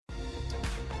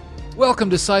Welcome,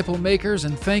 disciple makers,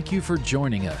 and thank you for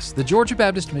joining us. The Georgia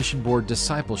Baptist Mission Board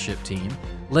discipleship team,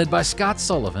 led by Scott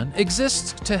Sullivan,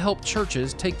 exists to help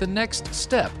churches take the next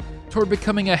step toward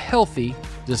becoming a healthy,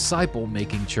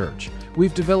 disciple-making church.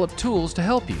 We've developed tools to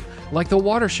help you, like the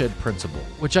Watershed Principle,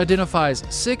 which identifies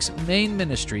 6 main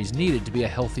ministries needed to be a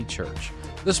healthy church.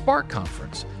 The Spark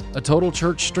Conference, a total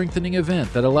church strengthening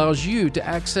event that allows you to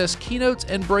access keynotes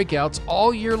and breakouts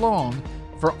all year long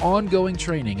for ongoing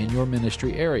training in your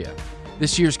ministry area.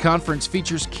 This year's conference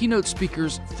features keynote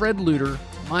speakers Fred Luter,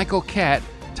 Michael Catt,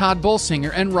 Todd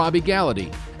Bolsinger, and Robbie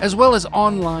Gallaty, as well as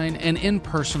online and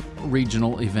in-person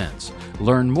regional events.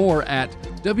 Learn more at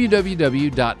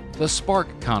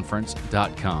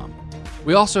www.thesparkconference.com.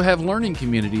 We also have learning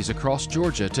communities across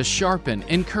Georgia to sharpen,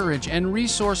 encourage, and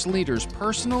resource leaders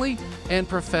personally and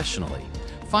professionally.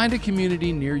 Find a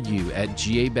community near you at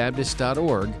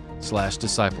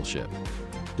gabaptist.org/discipleship.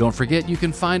 Don't forget you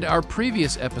can find our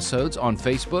previous episodes on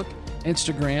Facebook,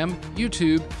 Instagram,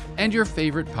 YouTube, and your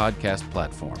favorite podcast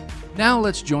platform. Now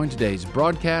let's join today's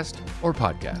broadcast or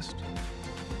podcast.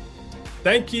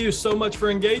 Thank you so much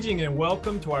for engaging, and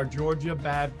welcome to our Georgia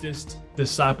Baptist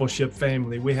discipleship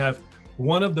family. We have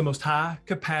one of the most high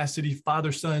capacity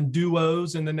father-son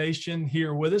duos in the nation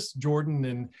here with us, Jordan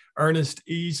and Ernest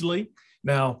Easley.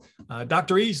 Now,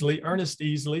 Dr. Easley, Ernest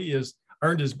Easley, has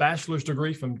earned his bachelor's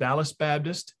degree from Dallas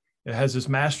Baptist. It has his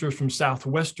master's from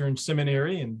Southwestern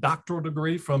Seminary and doctoral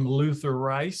degree from Luther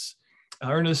Rice.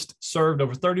 Ernest served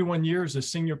over 31 years as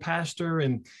senior pastor,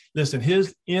 and listen,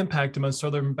 his impact among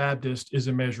Southern Baptists is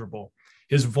immeasurable.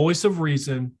 His voice of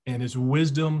reason and his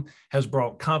wisdom has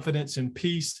brought confidence and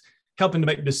peace, helping to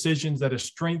make decisions that have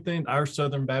strengthened our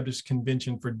Southern Baptist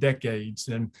Convention for decades.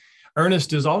 And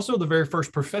Ernest is also the very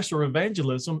first professor of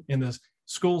evangelism in the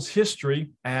school's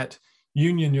history at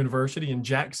Union University in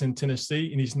Jackson,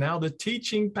 Tennessee, and he's now the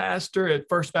teaching pastor at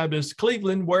First Baptist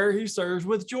Cleveland, where he serves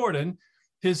with Jordan,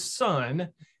 his son.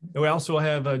 And we also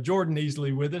have Jordan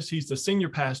Easley with us. He's the senior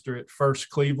pastor at First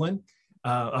Cleveland,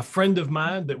 a friend of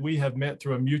mine that we have met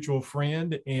through a mutual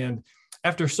friend. And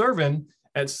after serving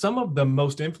at some of the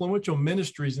most influential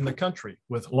ministries in the country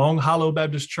with Long Hollow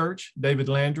Baptist Church, David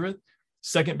Landreth,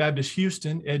 Second Baptist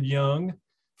Houston, Ed Young,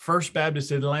 First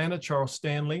Baptist Atlanta, Charles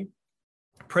Stanley,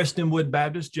 Prestonwood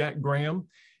Baptist, Jack Graham,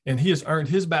 and he has earned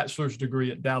his bachelor's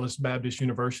degree at Dallas Baptist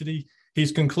University.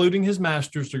 He's concluding his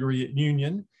master's degree at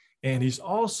Union, and he's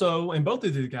also, and both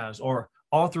of these guys are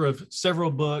author of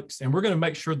several books, and we're going to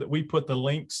make sure that we put the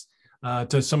links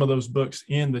to some of those books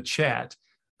in the chat.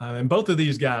 And both of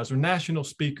these guys are national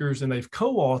speakers, and they've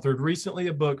co-authored recently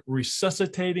a book,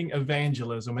 Resuscitating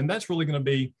Evangelism, and that's really going to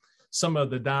be some of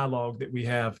the dialogue that we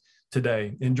have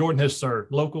today. And Jordan has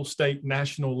served local, state,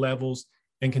 national levels,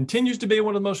 and continues to be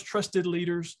one of the most trusted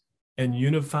leaders and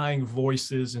unifying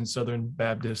voices in Southern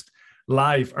Baptist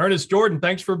life. Ernest, Jordan,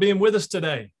 thanks for being with us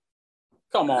today.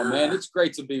 Come on, man. It's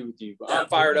great to be with you. I'm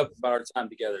fired up about our time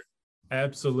together.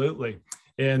 Absolutely.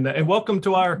 And welcome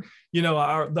to our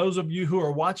those of you who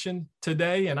are watching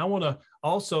today. And I want to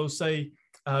also say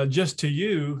just to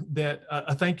you that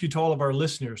a thank you to all of our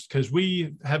listeners, because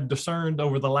we have discerned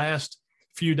over the last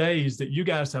few days that you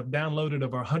guys have downloaded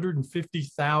over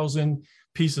 150,000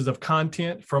 pieces of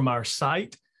content from our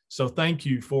site. So thank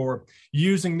you for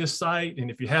using this site. And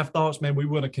if you have thoughts, man, we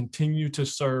want to continue to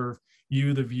serve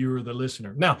you, the viewer, the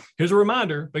listener. Now, here's a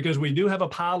reminder, because we do have a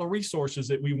pile of resources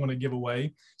that we want to give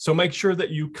away. So make sure that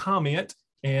you comment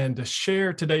and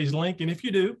share today's link. And if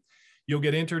you do, you'll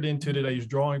get entered into today's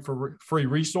drawing for free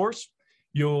resource.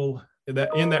 In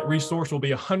that resource will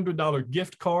be a $100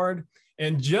 gift card.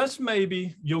 And just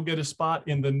maybe you'll get a spot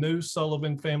in the new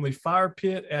Sullivan family fire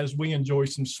pit as we enjoy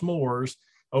some s'mores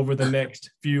over the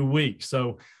next few weeks.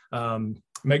 So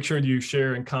make sure you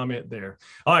share and comment there.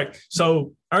 All right.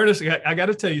 So Ernest, I got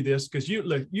to tell you this, because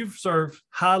you've served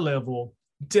high level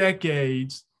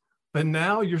decades, but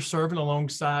now you're serving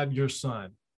alongside your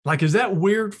son. Like, is that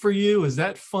weird for you? Is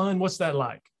that fun? What's that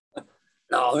like?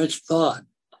 No, it's fun.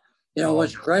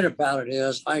 What's great about it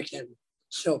is I can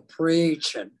still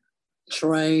preach and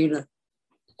train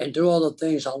and do all the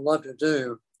things I love to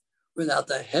do without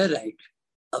the headache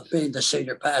of being the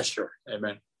senior pastor.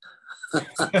 Amen.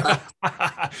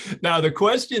 Now, the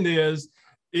question is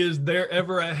there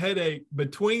ever a headache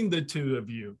between the two of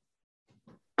you?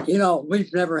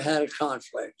 We've never had a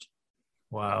conflict.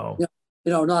 Wow.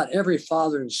 Not every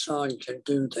father and son can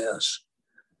do this.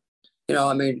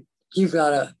 You've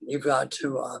got to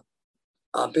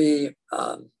be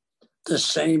the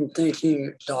same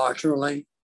thinking doctrinally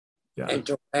and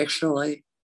directionally,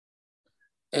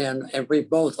 and we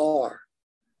both are.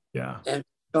 Yeah. And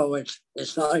so it's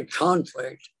not a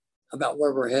conflict about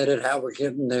where we're headed, how we're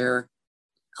getting there.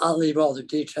 I'll leave all the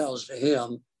details to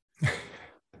him.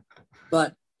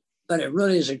 But it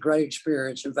really is a great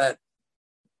experience. In fact,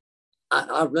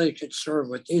 I really could serve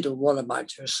with either one of my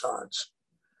two sons.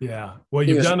 Yeah. Well,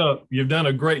 you've done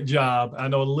a great job. I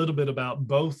know a little bit about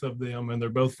both of them, and they're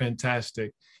both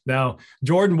fantastic. Now,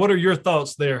 Jordan, what are your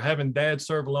thoughts there, having dad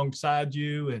serve alongside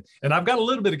you? And I've got a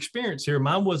little bit of experience here.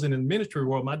 Mine wasn't in the ministry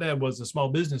world. My dad was a small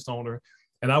business owner,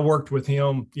 and I worked with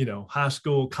him, high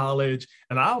school, college.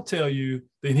 And I'll tell you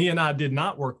that he and I did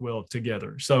not work well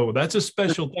together. So that's a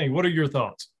special thing. What are your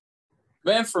thoughts?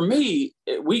 Man, for me,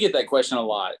 we get that question a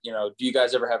lot. Do you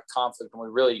guys ever have conflict? And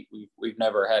we've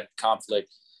never had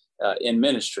conflict in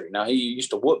ministry. Now, he used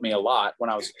to whoop me a lot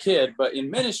when I was a kid, but in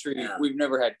ministry, we've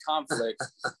never had conflict.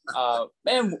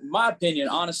 Man, my opinion,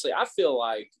 honestly, I feel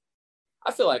like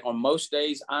on most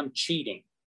days I'm cheating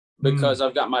because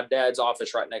I've got my dad's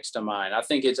office right next to mine. I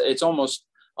think it's almost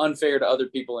unfair to other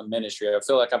people in ministry. I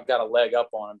feel like I've got a leg up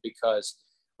on them because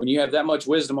when you have that much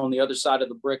wisdom on the other side of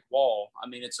the brick wall, I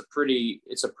mean, it's a pretty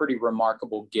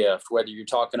remarkable gift, whether you're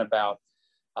talking about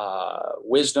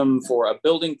wisdom for a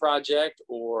building project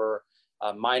or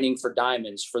mining for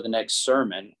diamonds for the next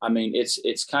sermon. I mean,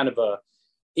 it's kind of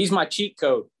he's my cheat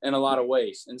code in a lot of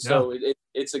ways. And so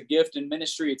it's a gift in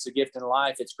ministry. It's a gift in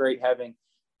life. It's great having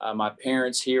my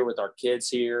parents here with our kids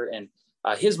here. And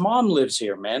his mom lives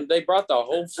here, man. They brought the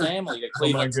whole family to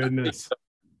Cleveland. Oh, my goodness.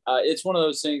 It's one of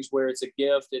those things where it's a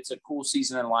gift. It's a cool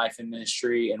season in life in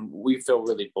ministry, and we feel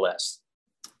really blessed.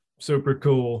 Super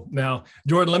cool. Now,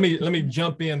 Jordan, let me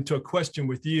jump into a question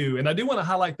with you. And I do want to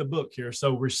highlight the book here.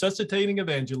 So Resuscitating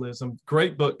Evangelism,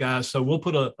 great book, guys. So we'll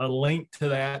put a link to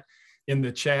that in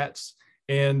the chats.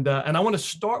 And I want to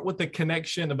start with the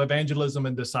connection of evangelism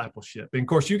and discipleship. And of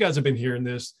course, you guys have been hearing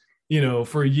this,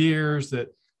 for years that,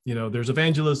 there's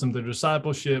evangelism, there's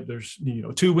discipleship, there's,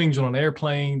 two wings on an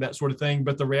airplane, that sort of thing.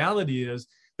 But the reality is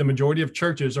the majority of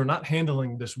churches are not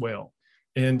handling this well.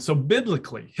 And so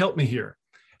biblically, help me here.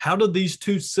 How do these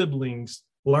two siblings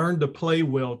learn to play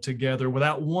well together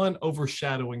without one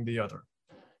overshadowing the other?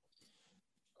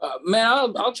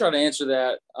 Man, I'll try to answer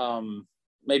that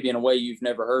maybe in a way you've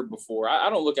never heard before.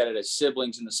 I don't look at it as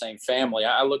siblings in the same family.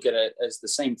 I look at it as the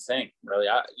same thing, really.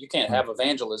 You can't have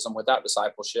evangelism without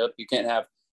discipleship. You can't have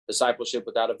discipleship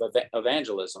without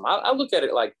evangelism. I look at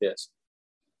it like this.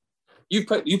 You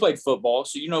played football,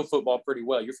 so you know football pretty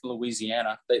well. You're from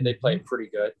Louisiana. They play pretty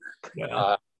good.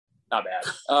 Yeah. Not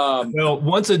bad. Well,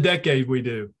 once a decade we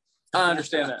do. I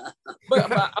understand that.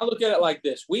 But I look at it like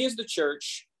this. We as the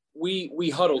church, we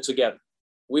huddle together.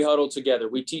 We huddle together.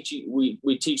 We teach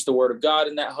the word of God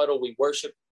in that huddle. We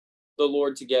worship the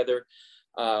Lord together.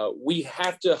 We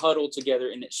have to huddle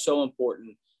together, and it's so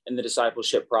important in the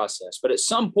discipleship process. But at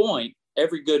some point,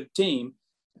 every good team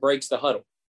breaks the huddle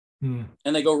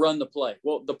and they go run the play.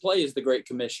 Well, the play is the Great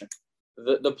Commission.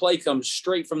 The play comes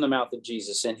straight from the mouth of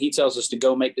Jesus, and he tells us to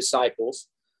go make disciples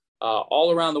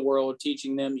all around the world,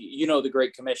 teaching them, the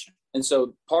Great Commission. And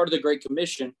so part of the Great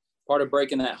Commission, part of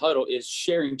breaking that huddle is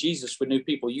sharing Jesus with new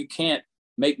people. You can't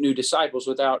make new disciples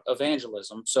without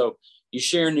evangelism. So you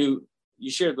share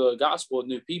the gospel with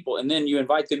new people, and then you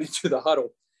invite them into the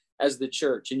huddle as the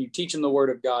church, and you teach them the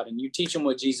word of God, and you teach them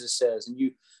what Jesus says, and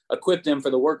you equip them for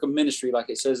the work of ministry, like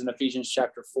it says in Ephesians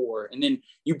chapter 4. And then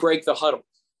you break the huddle,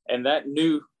 and that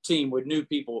new team with new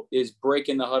people is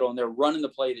breaking the huddle, and they're running the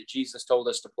play that Jesus told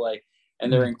us to play.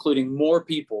 And they're including more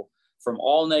people from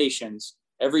all nations,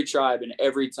 every tribe and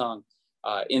every tongue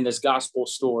in this gospel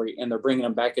story. And they're bringing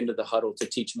them back into the huddle to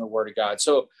teach them the word of God.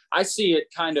 So I see it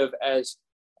kind of as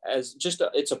just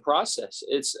it's a process.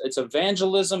 It's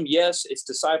evangelism. Yes. It's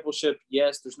discipleship.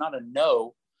 Yes. There's not a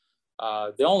no.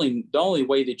 The only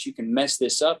way that you can mess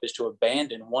this up is to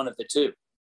abandon one of the two.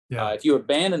 Yeah. If you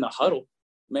abandon the huddle,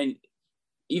 I mean,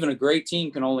 even a great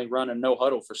team can only run a no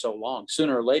huddle for so long.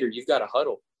 Sooner or later, you've got to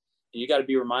huddle. You got to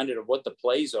be reminded of what the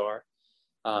plays are.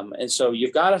 And so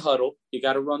you've got to huddle. You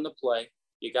got to run the play.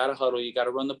 You got to huddle. You got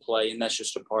to run the play. And that's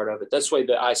just a part of it. That's the way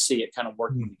that I see it kind of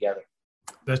working together.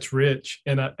 That's rich.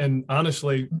 And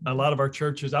honestly, a lot of our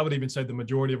churches, I would even say the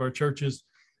majority of our churches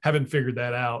haven't figured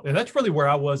that out. And that's really where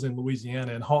I was in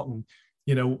Louisiana and Halton.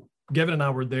 Gavin and I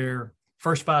were there.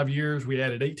 First 5 years, we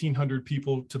added 1,800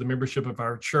 people to the membership of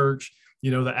our church.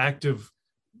 The active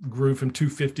grew from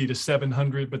 250 to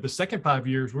 700. But the second 5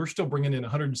 years, we're still bringing in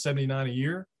 179 a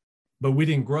year, but we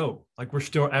didn't grow. Like, we're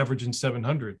still averaging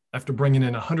 700 after bringing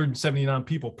in 179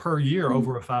 people per year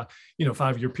over a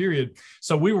 5-year period.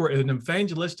 So we were an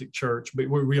evangelistic church, but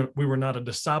we were not a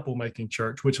disciple-making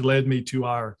church, which led me to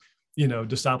our,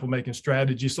 disciple-making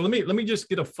strategy. So let me just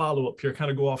get a follow-up here,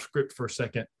 kind of go off script for a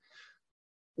second.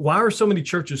 why are so many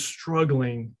churches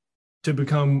struggling to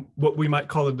become what we might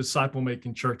call a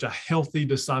disciple-making church, a healthy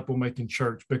disciple-making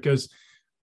church? Because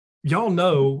y'all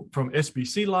know from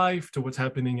SBC life to what's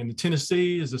happening in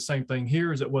Tennessee is the same thing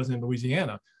here as it was in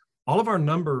Louisiana. All of our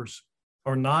numbers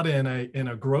are not in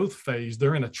a growth phase.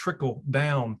 They're in a trickle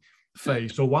down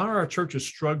phase. So why are our churches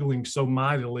struggling so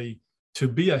mightily to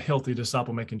be a healthy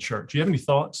disciple-making church? Do you have any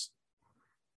thoughts?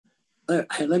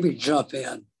 Hey, let me jump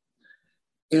in.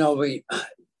 We,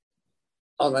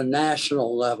 on a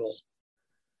national level,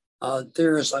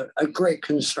 there is a great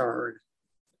concern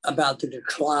about the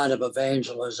decline of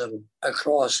evangelism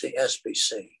across the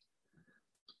SBC.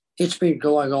 It's been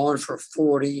going on for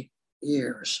 40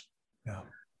 years. Yeah.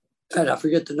 In fact, I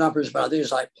forget the numbers, but I think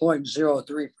it's like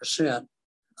 0.03%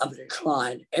 of a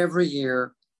decline every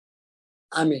year.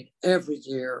 I mean, every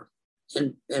year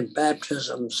in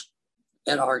baptisms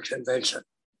in our convention.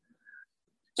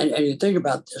 And you think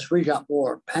about this, we got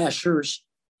more pastors,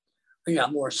 we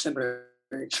got more seminary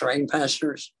trained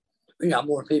pastors, we got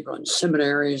more people in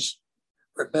seminaries,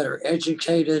 we're better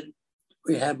educated,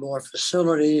 we have more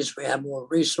facilities, we have more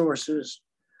resources,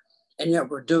 and yet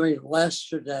we're doing less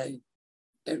today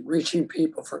in reaching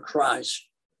people for Christ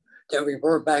than we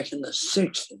were back in the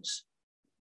 60s.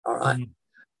 All right. Mm-hmm.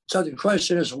 So the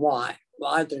question is why?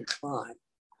 Why the decline?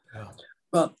 Yeah.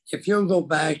 Well, if you go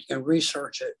back and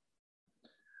research it,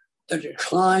 the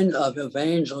decline of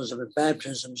evangelism and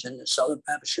baptisms in the Southern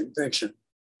Baptist Convention,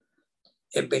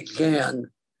 it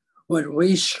began when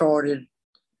we started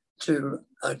to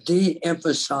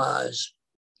de-emphasize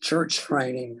church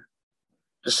training,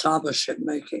 discipleship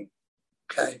making.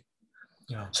 Okay,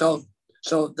 yeah. So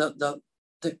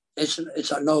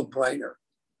it's a no-brainer.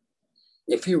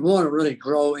 If you want to really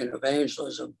grow in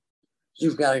evangelism,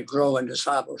 you've got to grow in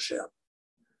discipleship.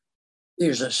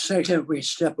 Because the second we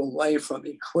step away from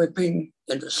equipping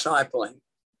and discipling,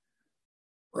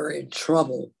 we're in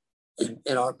trouble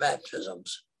in our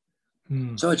baptisms.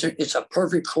 So it's a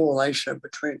perfect correlation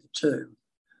between the two.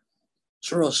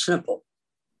 It's real simple.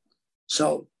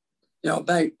 So,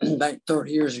 back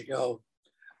 30 years ago,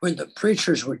 when the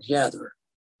preachers would gather,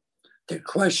 the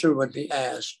question would be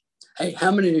asked, hey,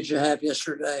 how many did you have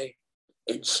yesterday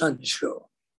in Sunday school?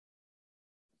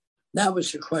 That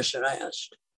was the question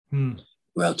asked.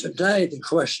 Well, today the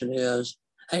question is,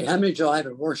 hey, how many did y'all have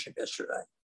in worship yesterday?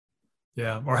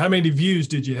 Yeah. Or how many views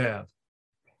did you have?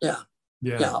 Yeah.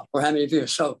 Yeah. Or how many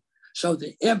views? So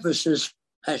the emphasis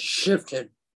has shifted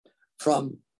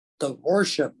from the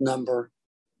worship number,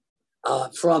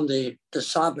 from the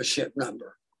discipleship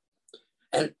number.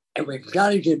 And we've got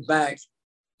to get back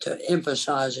to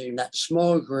emphasizing that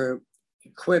small group,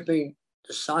 equipping,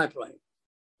 discipling,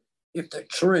 if the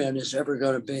trend is ever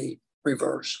going to be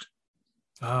reversed.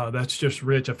 That's just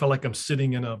rich. I feel like I'm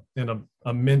sitting in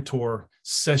a mentor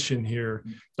session here,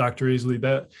 Dr.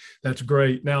 Easley. That's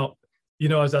great. Now,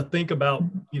 as I think about,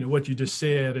 what you just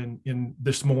said and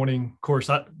this morning, of course,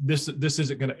 this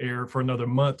isn't going to air for another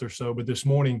month or so, but this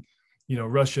morning,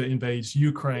 Russia invades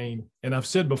Ukraine. And I've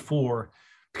said before,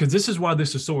 because this is why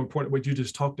this is so important, what you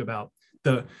just talked about.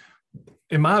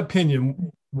 In my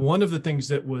opinion, one of the things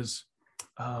that was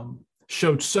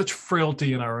showed such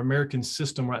frailty in our American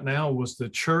system right now was the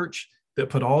church that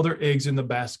put all their eggs in the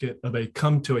basket of a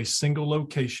come to a single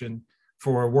location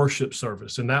for a worship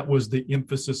service. And that was the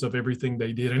emphasis of everything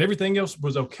they did. And everything else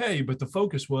was okay, but the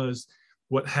focus was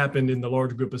what happened in the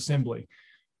large group assembly.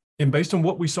 And based on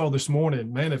what we saw this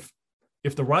morning, man,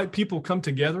 if the right people come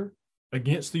together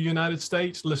against the United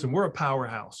States, listen, we're a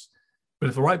powerhouse. But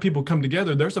if the right people come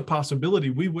together, there's a possibility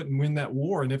we wouldn't win that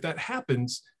war. And if that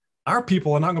happens, our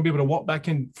people are not going to be able to walk back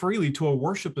in freely to a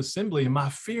worship assembly. And my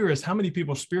fear is how many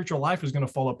people's spiritual life is going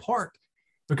to fall apart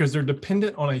because they're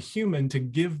dependent on a human to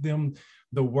give them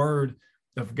the word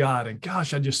of God. And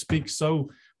gosh, I just speak so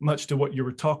much to what you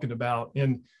were talking about.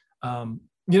 And,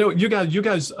 you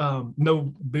guys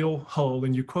know Bill Hull,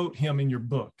 and you quote him in your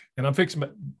book. And I'm fixing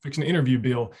to interview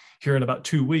Bill here in about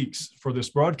 2 weeks for this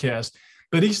broadcast.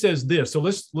 But he says this. So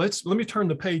let me turn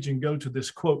the page and go to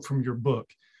this quote from your book.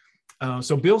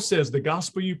 So Bill says, the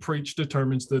gospel you preach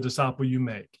determines the disciple you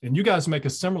make. And you guys make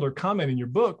a similar comment in your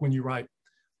book when you write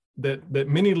that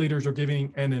many leaders are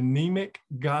giving an anemic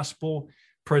gospel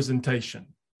presentation.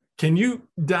 Can you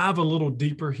dive a little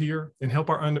deeper here and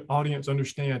help our audience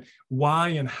understand why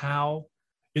and how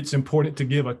it's important to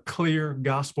give a clear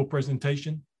gospel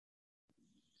presentation?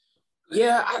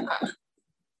 Yeah,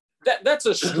 that's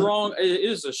a strong, it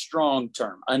is a strong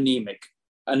term, anemic.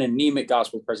 An anemic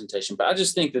gospel presentation. But I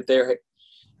just think that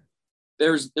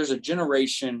there's a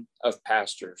generation of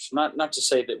pastors, not to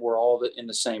say that we're all in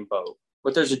the same boat,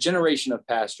 but there's a generation of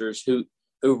pastors who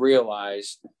who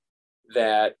realize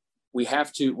that we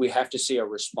have to see a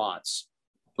response.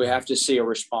 We have to see a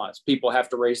response. People have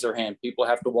to raise their hand. People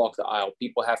have to walk the aisle.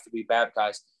 People have to be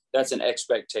baptized. That's an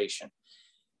expectation.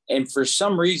 And for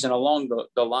some reason along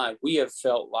the line, we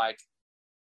felt like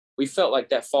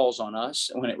that falls on us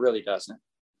when it really doesn't.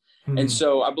 And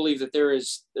so I believe that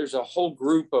there's a whole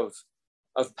group of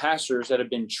pastors that have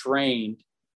been trained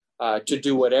to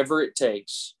do whatever it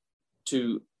takes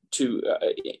to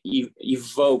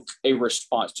evoke a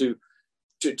response, to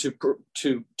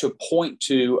point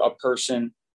to a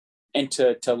person and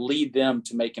to lead them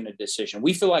to making a decision.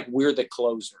 We feel like we're the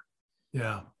closer.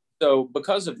 Yeah. So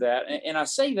because of that, and I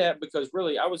say that because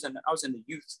really I was in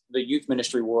the youth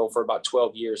ministry world for about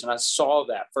 12 years, and I saw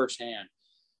that firsthand,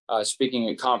 speaking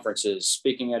at conferences,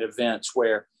 speaking at events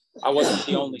where I wasn't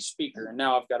the only speaker. And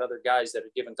now I've got other guys that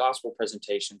are giving gospel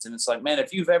presentations. And it's like, man,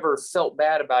 if you've ever felt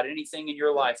bad about anything in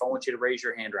your life, I want you to raise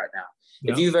your hand right now.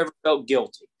 Yeah. If you've ever felt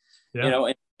guilty,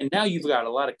 and now you've got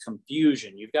a lot of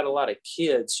confusion. You've got a lot of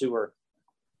kids who are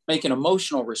making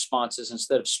emotional responses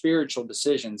instead of spiritual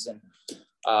decisions.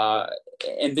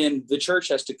 And then the church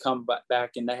has to come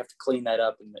back and they have to clean that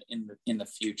up in the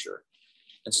future.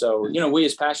 And so, we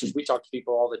as pastors, we talk to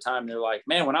people all the time. They're like,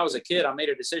 man, when I was a kid, I made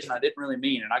a decision I didn't really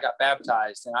mean, and I got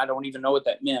baptized, and I don't even know what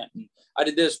that meant. And I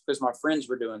did this because my friends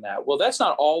were doing that. Well, that's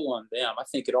not all on them. I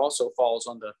think it also falls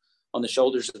on the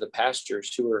shoulders of the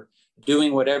pastors who are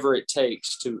doing whatever it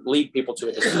takes to lead people to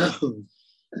a decision.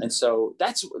 And so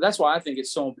that's why I think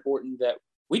it's so important that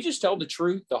we just tell the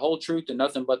truth, the whole truth, and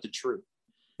nothing but the truth.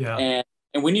 Yeah.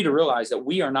 And we need to realize that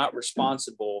we are not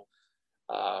responsible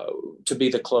to be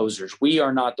the closers. We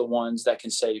are not the ones that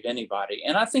can save anybody.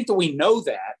 And I think that we know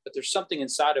that, but there's something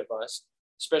inside of us,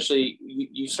 especially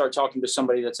you start talking to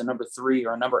somebody that's a number 3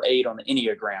 or a number 8 on the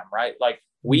Enneagram, right? Like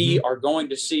we are going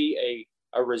to see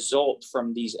a result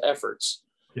from these efforts.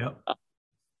 Yeah.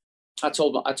 I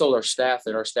told our staff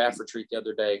at our staff retreat the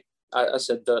other day, I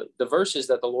said, the verses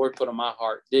that the Lord put on my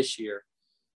heart this year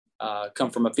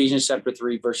come from Ephesians chapter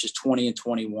 3, verses 20 and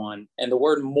 21. And the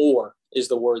word more is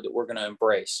the word that we're going to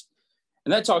embrace.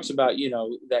 And that talks about,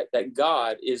 that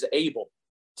God is able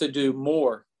to do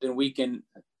more than we can,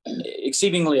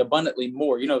 exceedingly abundantly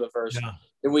more, the verse,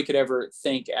 than we could ever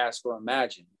think, ask, or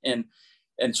imagine. And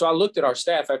so I looked at our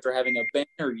staff after having a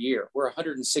banner year. We're a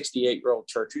 168-year-old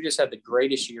church. We just had the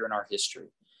greatest year in our history.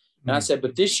 And I said,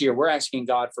 but this year we're asking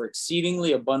God for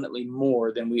exceedingly abundantly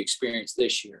more than we experienced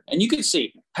this year. And you could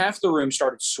see half the room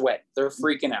started sweating. They're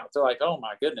freaking out. They're like, oh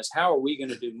my goodness, how are we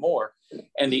going to do more?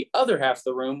 And the other half of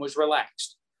the room was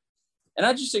relaxed. And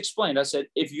I just explained, I said,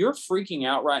 if you're freaking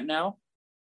out right now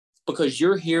because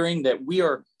you're hearing that we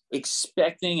are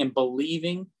expecting and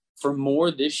believing for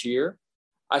more this year,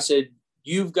 I said,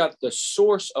 you've got the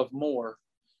source of more.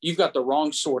 You've got the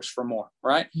wrong source for more,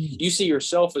 right? You see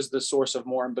yourself as the source of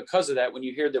more. And because of that, when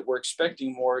you hear that we're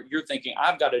expecting more, you're thinking,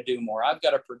 I've got to do more. I've got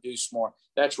to produce more.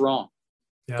 That's wrong.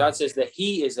 Yeah. God says that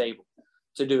he is able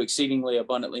to do exceedingly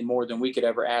abundantly more than we could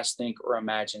ever ask, think, or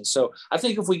imagine. So I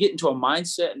think if we get into a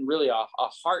mindset and really a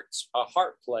heart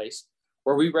place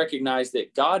where we recognize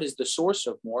that God is the source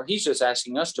of more, he's just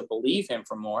asking us to believe him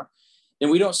for more,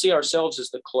 then we don't see ourselves as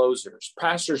the closers.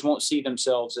 Pastors won't see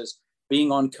themselves as being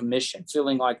on commission,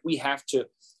 feeling like we have to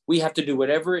do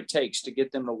whatever it takes to get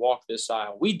them to walk this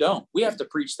aisle. We don't. We have to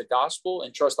preach the gospel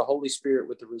and trust the Holy Spirit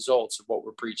with the results of what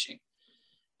we're preaching.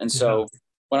 And so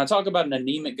when I talk about an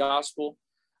anemic gospel,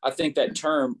 I think that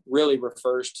term really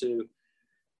refers to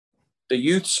the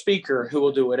youth speaker who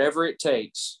will do whatever it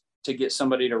takes to get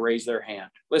somebody to raise their hand.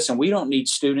 Listen, we don't need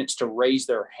students to raise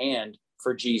their hand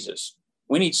for Jesus.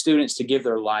 We need students to give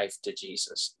their life to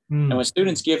Jesus. And when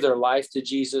students give their life to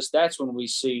Jesus, that's when we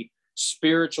see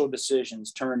spiritual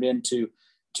decisions turned into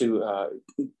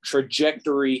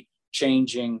trajectory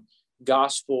changing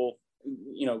gospel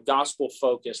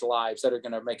focused lives that are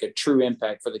going to make a true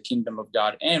impact for the kingdom of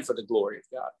God and for the glory of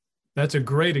God. That's a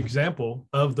great example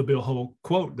of the Bill Hull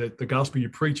quote that the gospel you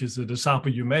preach is the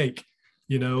disciple you make,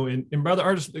 and Brother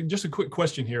Ernest, just a quick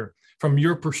question here from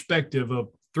your perspective of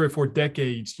 3 or 4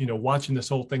 decades, watching this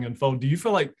whole thing unfold. Do you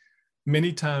feel like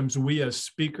many times we as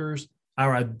speakers,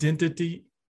 our identity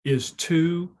is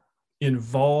too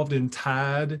involved and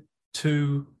tied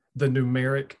to the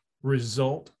numeric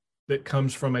result that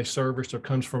comes from a service or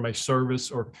comes from a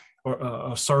service or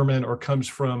a sermon or comes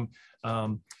from,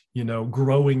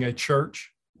 growing a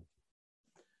church?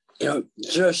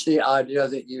 Just the idea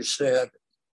that you said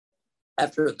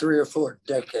after 3 or 4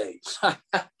 decades.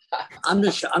 I'm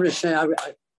just saying,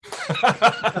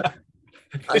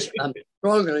 I'm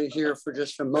struggling here for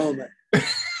just a moment.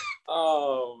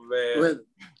 Oh man,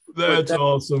 that's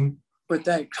awesome. with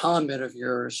that comment of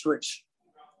yours, which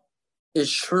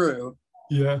is true.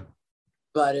 Yeah.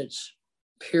 But it's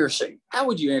piercing. How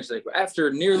would you answer that?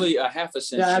 After nearly a half a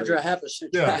century. Yeah, after a half a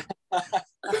century. Yeah.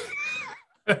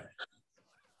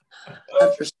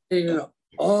 After seeing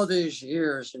all these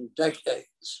years and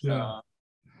decades. Yeah.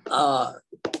 That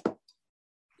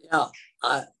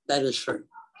is true.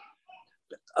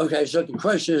 Okay, so the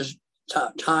question is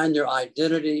tying their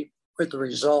identity with the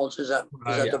results. Is that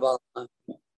the bottom line?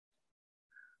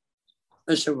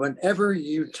 Listen, whenever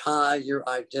you tie your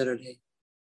identity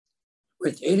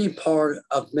with any part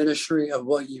of ministry of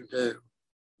what you do,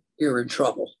 you're in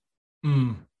trouble.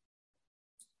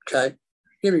 Okay,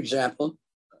 give an example.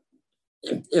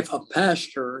 If a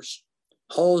pastor's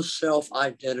whole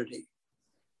self-identity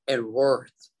and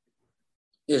worth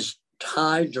is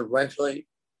tied directly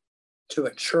to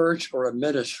a church or a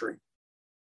ministry,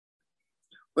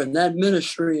 when that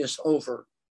ministry is over,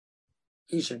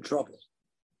 he's in trouble.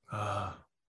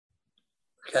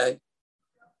 Okay,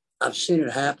 I've seen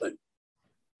it happen.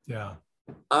 Yeah.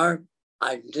 Our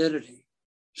identity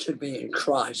should be in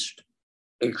Christ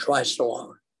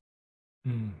alone.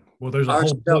 Well, there's a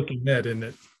whole book in that, isn't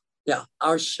it? Yeah,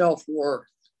 our self-worth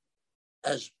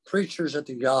as preachers of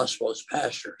the gospel, as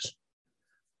pastors,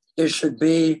 it should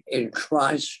be in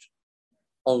Christ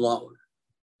alone.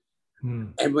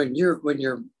 And when your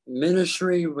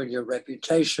ministry, when your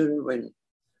reputation, when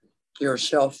your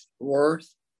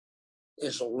self-worth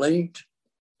is linked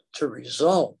to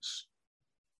results,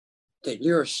 then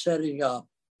you're setting up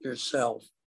yourself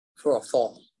for a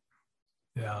fall.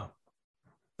 Yeah,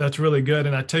 that's really good.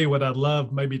 And I tell you what, I'd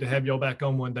love maybe to have y'all back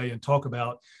on one day and talk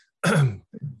about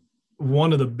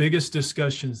one of the biggest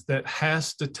discussions that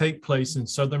has to take place in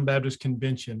Southern Baptist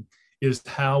Convention is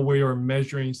how we are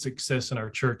measuring success in our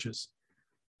churches.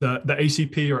 The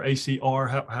ACP or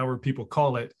ACR, however people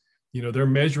call it, they're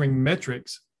measuring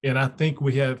metrics. And I think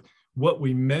we have what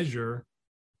we measure,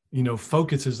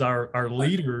 focuses our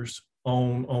leaders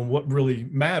on what really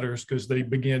matters, because they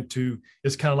begin to,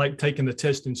 it's kind of like taking the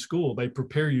test in school. They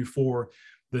prepare you for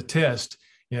the test.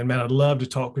 And man, I'd love to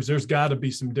talk, because there's got to be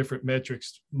some different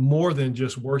metrics more than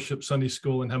just worship, Sunday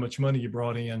school, and how much money you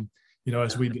brought in,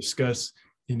 as we discuss,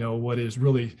 what is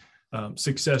really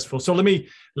successful. So let me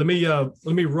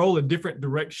roll a different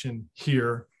direction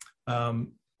here. And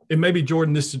maybe,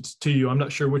 Jordan, this is to you. I'm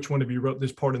not sure which one of you wrote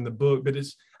this part in the book, but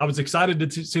I was excited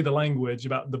to see the language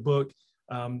about the book,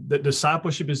 that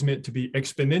discipleship is meant to be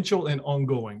exponential and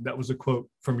ongoing. That was a quote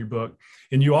from your book.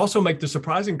 And you also make the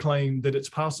surprising claim that it's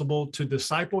possible to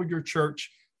disciple your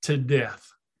church to death.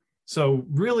 So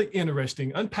really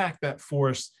interesting. Unpack that for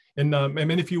us. And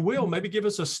if you will, maybe give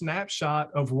us a snapshot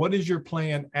of what is your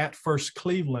plan at First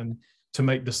Cleveland to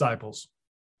make disciples.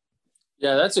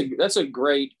 Yeah, that's a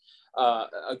great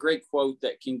quote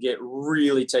that can get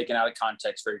really taken out of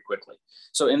context very quickly.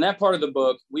 So in that part of the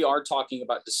book, we are talking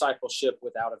about discipleship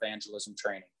without evangelism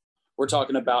training. We're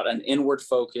talking about an inward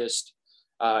focused,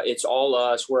 it's all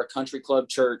us. We're a country club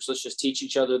church. Let's just teach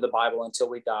each other the Bible until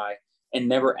we die and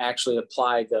never actually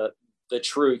apply the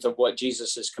truth of what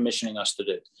Jesus is commissioning us to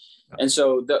do. And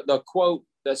so the quote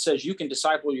that says you can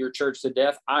disciple your church to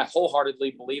death, I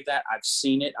wholeheartedly believe that. I've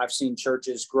seen it. I've seen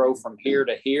churches grow from here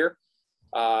to here.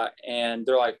 And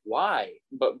they're like, why?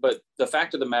 But the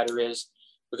fact of the matter is,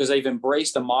 because they've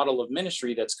embraced a model of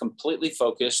ministry that's completely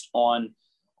focused on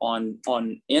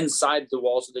inside the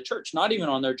walls of the church, not even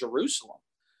on their Jerusalem.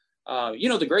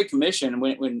 The Great Commission,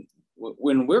 when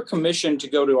we're commissioned to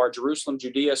go to our Jerusalem,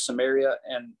 Judea, Samaria,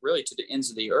 and really to the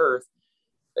ends of the earth,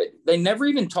 they never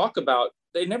even talk about,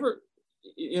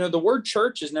 the word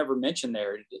church is never mentioned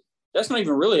there. That's not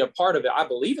even really a part of it. I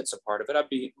believe it's a part of it. I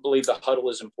believe the huddle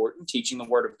is important, teaching the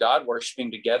word of God,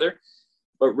 worshiping together.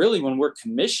 But really, when we're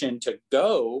commissioned to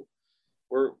go,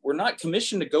 we're not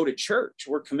commissioned to go to church.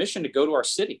 We're commissioned to go to our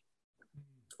city.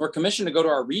 We're commissioned to go to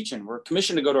our region. We're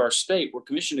commissioned to go to our state. We're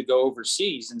commissioned to go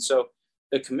overseas. And so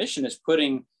the commission is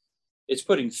putting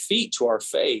feet to our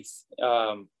faith.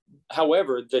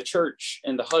 However, the church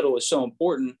and the huddle is so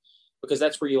important because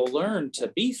that's where you'll learn to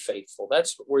be faithful.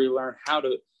 That's where you learn how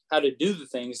to do the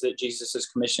things that Jesus is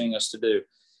commissioning us to do.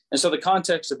 And so the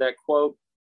context of that quote,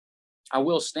 I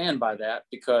will stand by that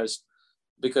because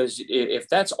if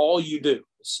that's all you do,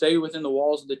 stay within the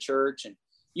walls of the church, and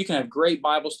you can have great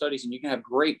Bible studies and you can have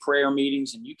great prayer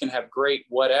meetings and you can have great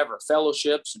whatever,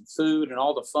 fellowships and food and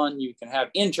all the fun you can have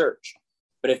in church.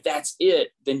 But if that's it,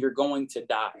 then you're going to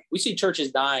die. We see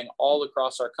churches dying all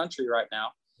across our country right now.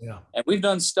 Yeah. And we've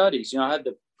done studies. I had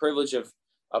the privilege of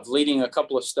leading a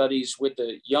couple of studies with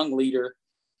the young leader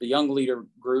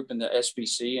group in the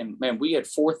SBC. And man, we had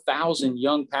 4,000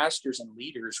 young pastors and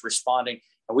leaders responding.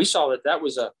 And we saw that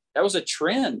was a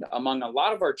trend among a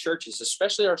lot of our churches,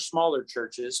 especially our smaller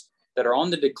churches that are on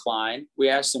the decline. We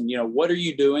asked them, what are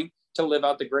you doing to live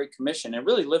out the Great Commission? And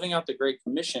really living out the Great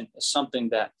Commission is something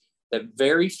that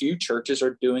very few churches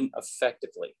are doing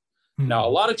effectively. Mm-hmm. Now, a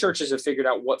lot of churches have figured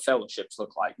out what fellowships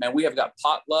look like. Man, we have got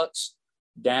potlucks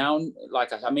down,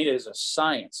 it is a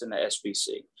science in the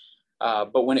SBC.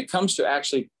 But when it comes to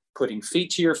actually putting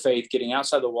feet to your faith, getting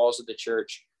outside the walls of the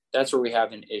church, that's where we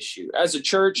have an issue. As a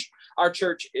church, our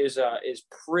church is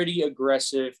pretty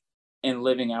aggressive in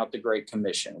living out the Great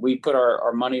Commission. We put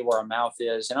our money where our mouth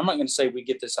is. And I'm not going to say we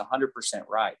get this 100%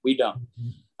 right. We don't.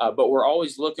 But we're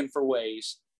always looking for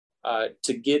ways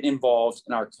to get involved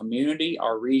in our community,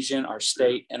 our region, our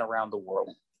state, and around the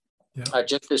world. Yeah.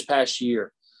 Just this past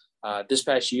year,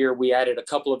 we added a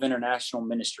couple of international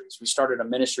ministries. We started a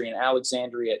ministry in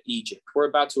Alexandria, Egypt. We're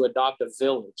about to adopt a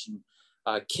village in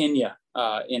Kenya,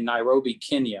 in Nairobi,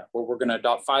 Kenya, where we're going to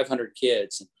adopt 500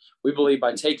 kids. And we believe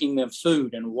by taking them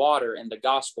food and water and the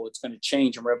gospel, it's going to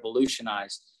change and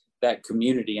revolutionize that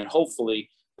community and hopefully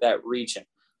that region.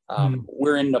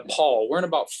 We're in Nepal. We're in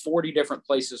about 40 different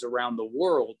places around the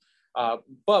world.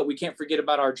 But we can't forget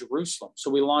about our Jerusalem. So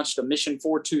we launched a Mission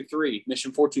 423.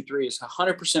 Mission 423 is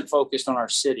 100% focused on our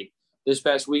city. This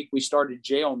past week, we started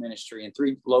jail ministry in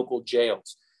 3 local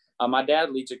jails. My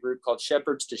dad leads a group called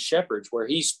Shepherds to Shepherds, where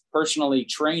he's personally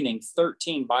training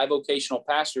 13 bivocational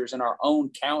pastors in our own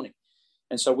county.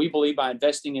 And so we believe by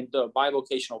investing in the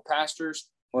bivocational pastors,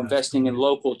 we're investing in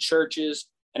local churches.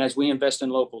 And as we invest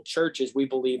in local churches, we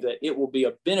believe that it will be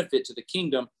a benefit to the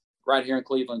kingdom right here in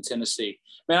Cleveland, Tennessee.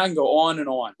 Man, I can go on and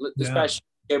on. This past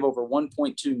year, gave over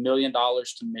 $1.2 million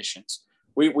to missions.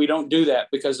 We don't do that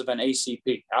because of an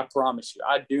ACP. I promise you,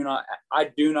 I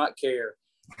do not care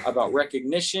about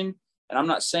recognition. And I'm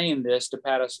not saying this to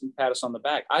pat us on the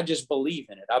back. I just believe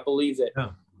in it. I believe that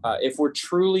if we're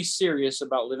truly serious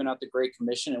about living out the Great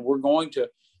Commission and we're going to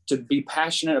be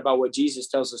passionate about what Jesus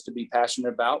tells us to be passionate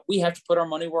about, we have to put our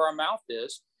money where our mouth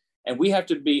is. And we have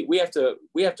to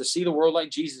see the world like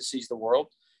Jesus sees the world.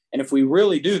 And if we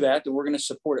really do that, then we're going to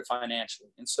support it financially.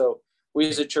 And so we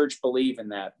as a church believe in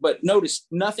that. But notice,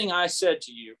 nothing I said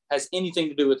to you has anything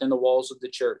to do within the walls of the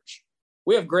church.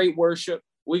 We have great worship.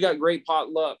 We got great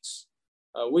potlucks.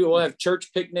 We will have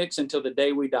church picnics until the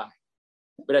day we die.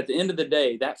 But at the end of the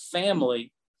day, that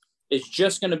family is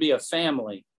just going to be a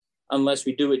family unless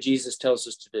we do what Jesus tells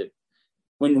us to do.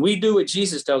 When we do what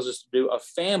Jesus tells us to do, a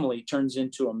family turns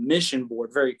into a mission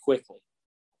board very quickly.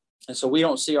 And so we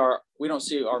don't see our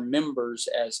members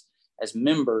as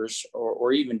members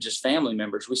or even just family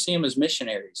members. We see them as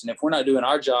missionaries. And if we're not doing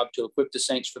our job to equip the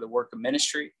saints for the work of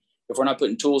ministry, if we're not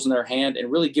putting tools in their hand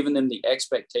and really giving them the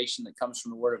expectation that comes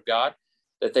from the Word of God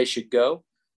that they should go,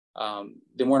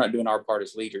 then we're not doing our part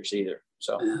as leaders either.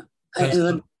 So,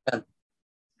 there's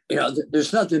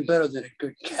nothing better than a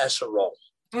good casserole.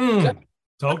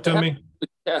 Talk to me.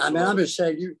 I'm just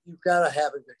saying you've got to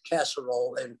have a good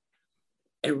casserole,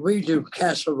 and we do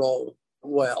casserole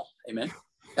well. Amen.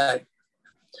 Okay.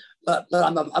 But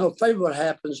I'm afraid what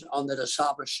happens on the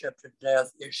discipleship to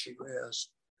death issue is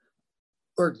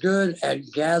we're good at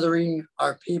gathering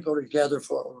our people together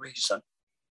for a reason.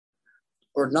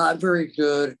 We're not very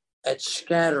good at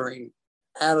scattering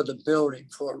out of the building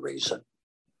for a reason.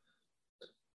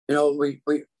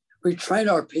 We train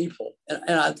our people,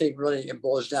 and I think really it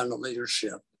boils down to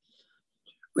leadership.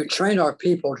 We train our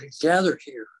people to gather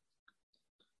here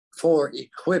for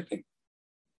equipping,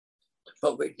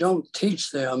 but we don't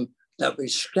teach them that we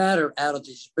scatter out of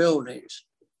these buildings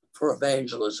for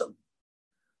evangelism.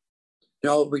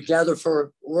 We gather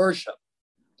for worship,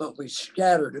 but we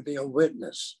scatter to be a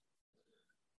witness.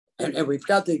 And we've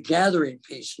got the gathering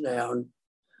piece down,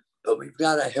 but we've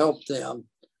got to help them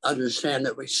understand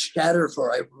that we scatter for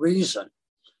a reason,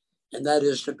 and that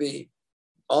is to be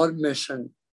on mission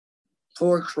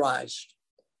for Christ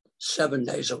 7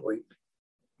 days a week.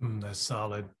 That's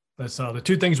solid. That's solid.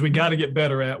 2 things we got to get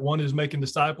better at. One is making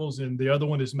disciples, and the other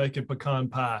one is making pecan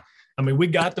pie. I mean, we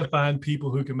got to find people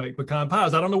who can make pecan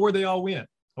pies. I don't know where they all went.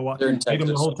 They're in Texas. Them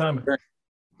the whole time.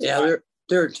 Yeah,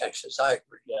 they're in Texas. I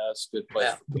agree. Yeah, that's a good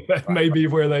place. Yeah. That may be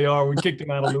where they are. We kicked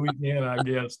them out of Louisiana, I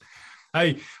guess.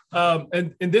 Hey,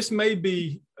 and this may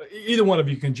be, either one of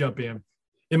you can jump in.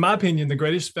 In my opinion, the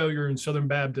greatest failure in Southern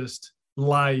Baptist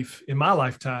life in my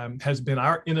lifetime has been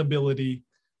our inability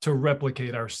to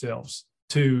replicate ourselves,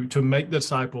 to make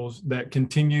disciples that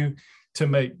continue to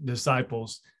make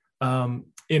disciples. And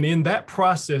in that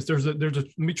process,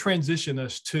 let me transition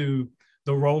us to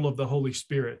the role of the Holy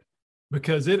Spirit,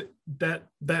 because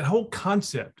that whole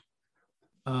concept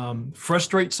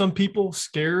frustrates some people,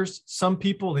 scares some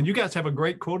people. And you guys have a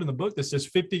great quote in the book that says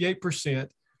 58%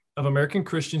 of American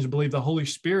Christians believe the Holy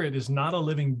Spirit is not a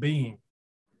living being.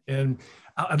 And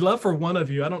I'd love for one of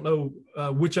you, I don't know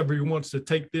whichever you wants to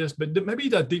take this, but maybe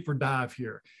a deeper dive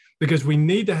here, because we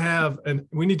need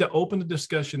to open the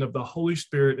discussion of the Holy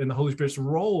Spirit and the Holy Spirit's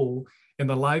role in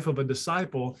the life of a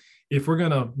disciple if we're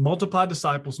going to multiply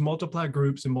disciples, multiply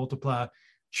groups, and multiply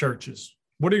churches.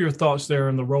 What are your thoughts there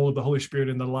on the role of the Holy Spirit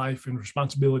in the life and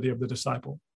responsibility of the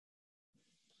disciple?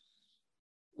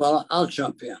 Well, I'll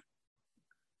jump in.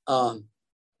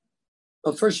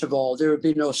 But first of all, there would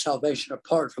be no salvation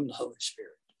apart from the Holy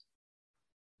Spirit.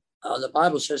 The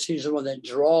Bible says he's the one that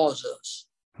draws us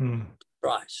to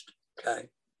Christ, okay?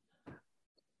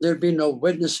 There'd be no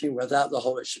witnessing without the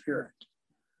Holy Spirit.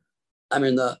 I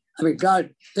mean,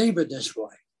 God, think of it this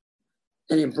way.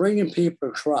 And in bringing people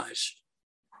to Christ,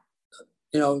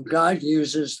 God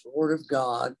uses the Word of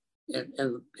God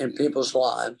in people's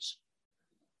lives.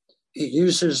 He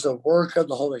uses the work of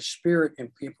the Holy Spirit in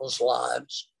people's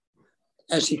lives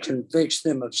as he convicts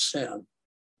them of sin,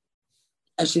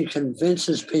 as he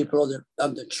convinces people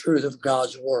of the truth of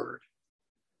God's word.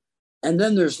 And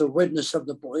then there's the witness of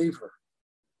the believer.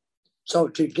 So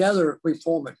together we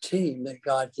form a team that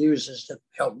God uses to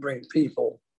help bring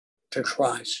people to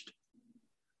Christ.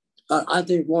 I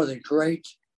think one of the great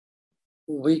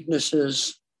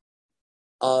weaknesses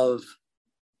of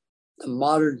the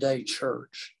modern day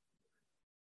church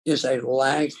is a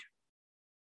lack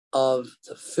of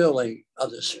the filling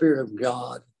of the Spirit of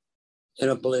God in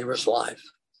a believer's life.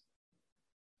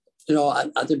 I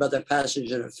think about that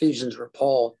passage in Ephesians where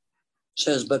Paul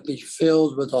says, but be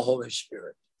filled with the Holy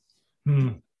Spirit.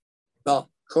 Well, of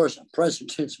course, a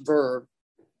present tense verb,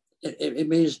 it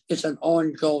means it's an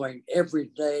ongoing,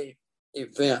 everyday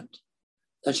event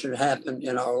that should happen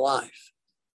in our life.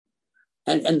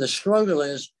 And the struggle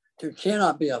is there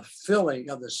cannot be a filling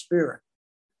of the Spirit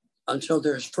until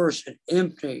there's first an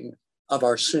emptying of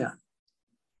our sin.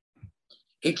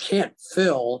 It can't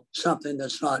fill something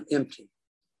that's not empty.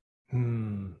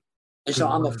 And so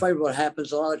I'm afraid what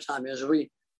happens a lot of times is we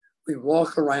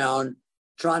walk around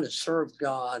trying to serve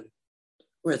God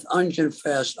with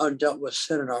unconfessed, undealt with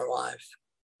sin in our life.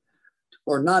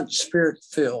 We're not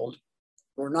Spirit-filled.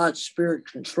 We're not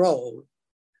Spirit-controlled.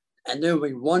 And then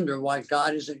we wonder why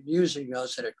God isn't using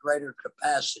us at a greater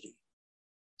capacity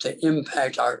to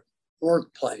impact our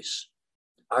workplace,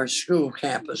 our school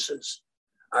campuses,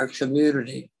 our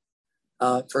community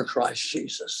for Christ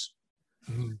Jesus.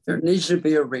 There needs to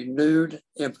be a renewed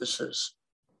emphasis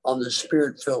on the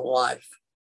Spirit-filled life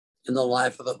in the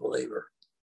life of a believer.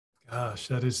 Gosh,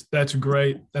 that's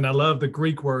great. And I love the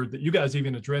Greek word that you guys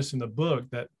even address in the book,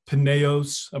 that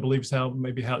paneos, I believe is how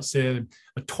it's said,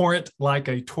 a torrent like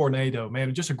a tornado.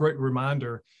 Man, just a great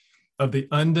reminder of the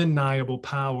undeniable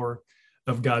power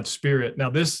of God's Spirit. Now,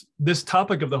 this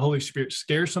topic of the Holy Spirit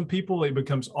scares some people. It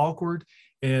becomes awkward.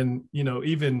 And,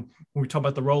 even when we talk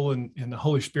about the role in the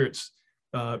Holy Spirit's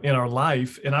in our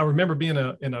life. And I remember being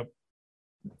in a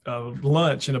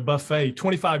lunch in a buffet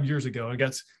 25 years ago. I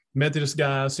got Methodist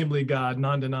guy, Assembly of God,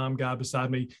 non-denom guy beside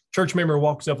me. Church member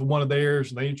walks up with one of theirs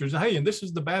and they introduce, hey, and this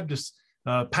is the Baptist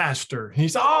pastor. And he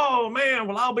said, oh man,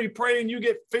 well, I'll be praying you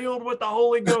get filled with the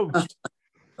Holy Ghost.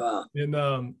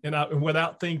 And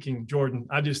without thinking, Jordan,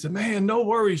 I just said, man, no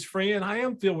worries, friend. I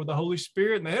am filled with the Holy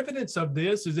Spirit. And the evidence of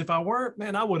this is if I weren't,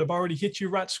 man, I would have already hit you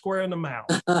right square in the mouth.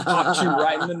 Popped you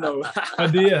right in the nose. I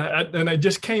did. And it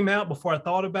just came out before I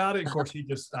thought about it. Of course,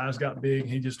 eyes got big.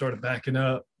 He just started backing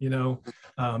up,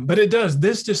 But it does.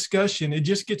 This discussion, it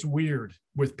just gets weird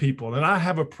with people. And I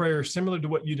have a prayer similar to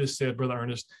what you just said, Brother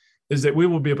Ernest, is that we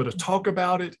will be able to talk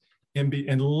about it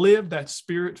and live that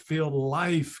Spirit-filled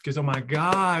life. Because, oh my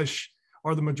gosh,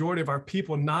 are the majority of our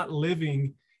people not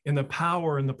living in the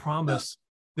power and the promise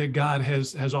that God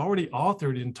has already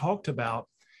authored and talked about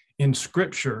in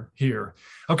Scripture here.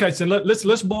 Okay, so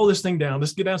let's boil this thing down.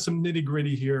 Let's get down some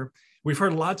nitty-gritty here. We've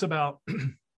heard lots about,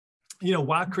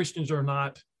 why Christians are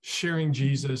not sharing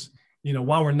Jesus,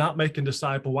 why we're not making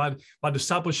disciples, why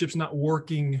discipleship's not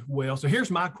working well. So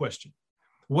here's my question.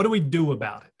 What do we do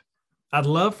about it? I'd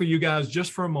love for you guys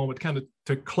just for a moment kind of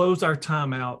to close our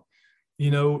time out,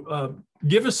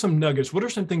 give us some nuggets. What are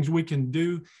some things we can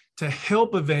do to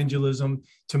help evangelism,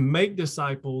 to make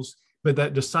disciples, but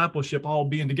that discipleship all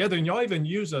being together? And y'all even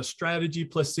use a strategy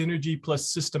plus synergy plus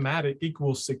systematic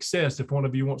equals success if one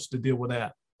of you wants to deal with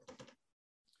that.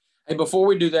 Hey, before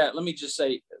we do that, let me just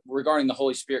say regarding the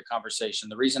Holy Spirit conversation,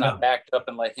 the reason I backed up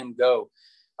and let him go,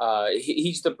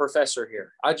 he's the professor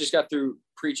here. I just got through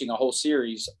preaching a whole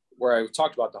series where I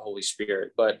talked about the Holy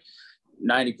Spirit, but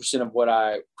 90% of what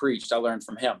I preached, I learned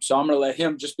from him. So I'm going to let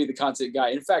him just be the content guy.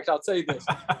 In fact, I'll tell you this.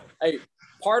 Hey,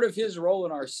 part of his role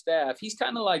in our staff, he's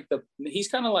kind of like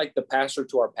the pastor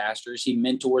to our pastors. He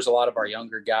mentors a lot of our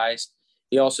younger guys.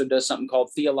 He also does something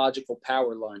called Theological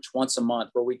Power Lunch once a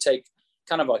month, where we take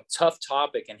kind of a tough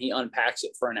topic and he unpacks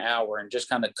it for an hour and just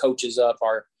kind of coaches up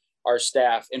our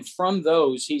staff. And from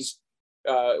those,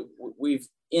 we've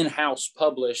in-house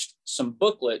published some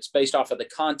booklets based off of the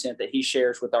content that he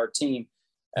shares with our team.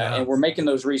 And we're making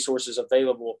those resources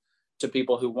available to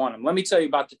people who want them. Let me tell you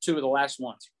about the two of the last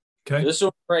ones. Okay. This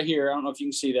one right here, I don't know if you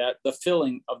can see that, the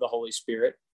filling of the Holy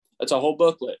Spirit. That's a whole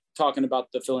booklet talking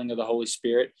about the filling of the Holy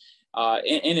Spirit.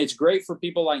 And it's great for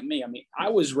people like me. I mean, I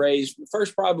was raised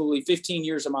first probably 15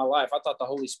 years of my life. I thought the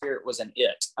Holy Spirit was an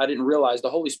it. I didn't realize the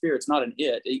Holy Spirit's not an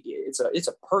it.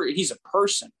 He's a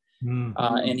person. Mm-hmm.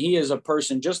 And he is a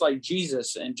person just like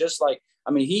Jesus. And just like,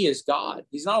 I mean, he is God.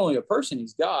 He's not only a person,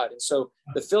 he's God. And so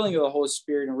the filling of the Holy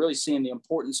Spirit and really seeing the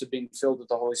importance of being filled with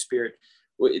the Holy Spirit,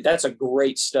 that's a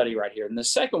great study right here. And the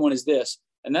second one is this,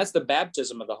 and that's the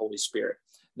baptism of the Holy Spirit.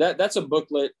 That's a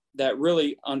booklet that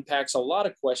really unpacks a lot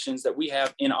of questions that we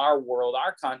have in our world,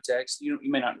 our context. You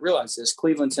may not realize this.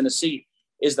 Cleveland, Tennessee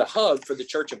is the hub for the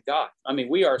Church of God. I mean,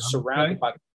 we are surrounded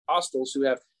by apostles who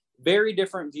have very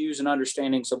different views and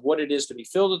understandings of what it is to be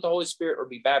filled with the Holy Spirit or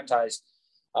be baptized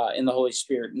in the Holy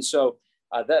Spirit. And so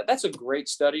that's a great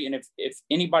study. And if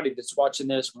anybody that's watching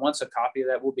this wants a copy of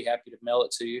that, we'll be happy to mail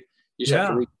it to you. You just have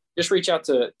to reach out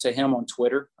to him on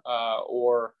Twitter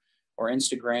or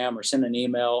Instagram, or send an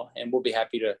email, and we'll be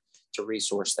happy to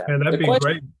resource that. And that'd be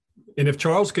great. And if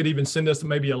Charles could even send us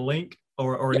maybe a link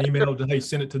or an email to, hey,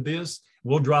 send it to this,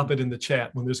 we'll drop it in the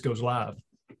chat when this goes live.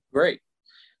 Great.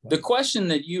 The question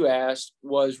that you asked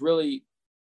was really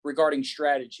regarding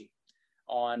strategy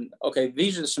on, okay,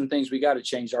 these are some things we got to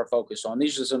change our focus on.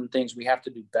 These are some things we have to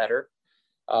do better.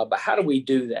 But how do we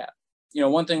do that? You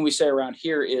know, one thing we say around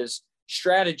here is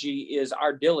strategy is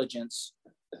our diligence,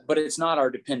 but it's not our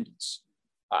dependence.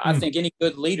 I think any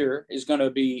good leader is going to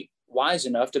be wise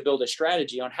enough to build a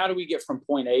strategy on how do we get from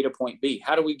point A to point B?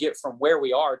 How do we get from where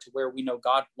we are to where we know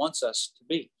God wants us to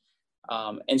be?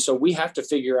 And so we have to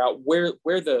figure out where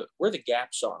the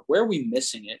gaps are. Where are we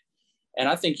missing it? And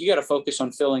I think you got to focus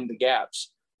on filling the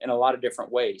gaps in a lot of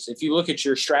different ways. If you look at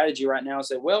your strategy right now and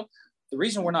say, well, the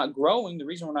reason we're not growing, the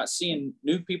reason we're not seeing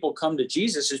new people come to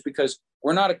Jesus is because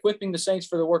we're not equipping the saints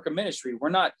for the work of ministry. We're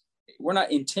not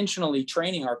intentionally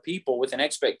training our people with an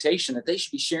expectation that they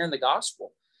should be sharing the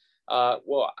gospel.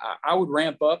 Well, I would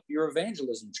ramp up your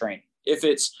evangelism training. If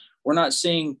we're not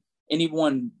seeing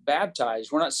anyone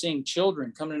baptized, we're not seeing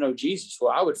children come to know Jesus,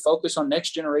 well, I would focus on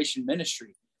next generation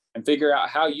ministry and figure out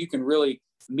how you can really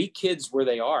meet kids where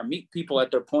they are, meet people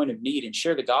at their point of need and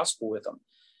share the gospel with them.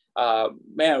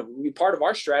 Part of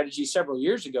our strategy several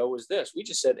years ago was this. We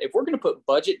just said, if we're going to put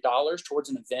budget dollars towards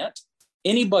an event,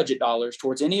 any budget dollars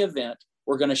towards any event,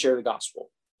 we're going to share the gospel.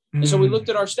 And so we looked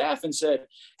at our staff and said,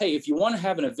 hey, if you want to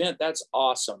have an event, that's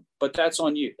awesome, but that's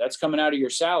on you. That's coming out of your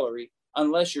salary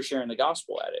unless you're sharing the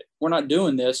gospel at it. We're not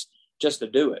doing this just to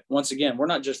do it. Once again, we're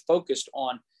not just focused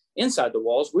on inside the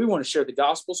walls. We want to share the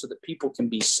gospel so that people can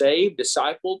be saved,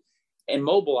 discipled, and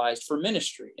mobilized for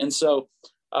ministry. And so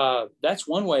that's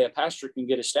one way a pastor can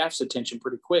get a staff's attention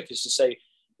pretty quick, is to say,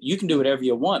 you can do whatever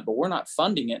you want, but we're not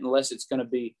funding it unless it's going to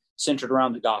be centered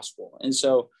around the gospel. And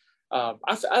so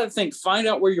I think find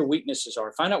out where your weaknesses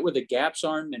are, find out where the gaps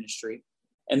are in ministry,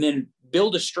 and then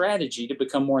build a strategy to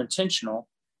become more intentional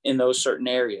in those certain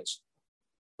areas.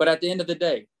 But at the end of the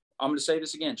day, I'm going to say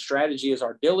this again, strategy is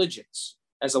our diligence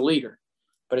as a leader,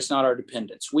 but it's not our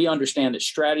dependence. We understand that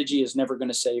strategy is never going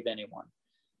to save anyone.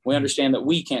 We understand that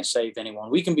we can't save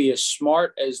anyone. We can be as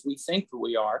smart as we think that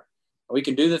we are. We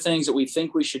can do the things that we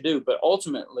think we should do. But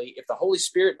ultimately, if the Holy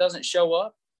Spirit doesn't show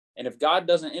up, and if God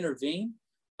doesn't intervene,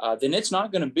 then it's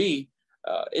not going to be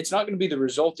the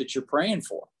result that you're praying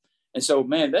for. And so,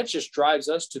 man, that just drives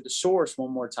us to the source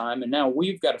one more time. And now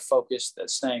we've got a focus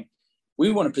that's saying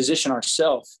we want to position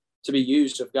ourselves to be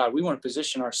used of God. We want to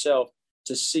position ourselves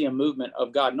to see a movement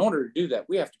of God. In order to do that,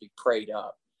 we have to be prayed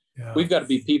up. Yeah. We've got to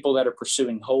be people that are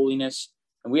pursuing holiness,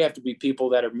 and we have to be people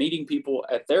that are meeting people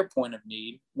at their point of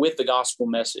need with the gospel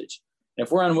message. And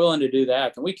if we're unwilling to do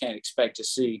that, then we can't expect to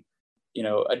see,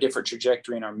 a different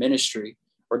trajectory in our ministry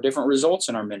or different results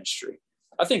in our ministry.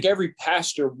 I think every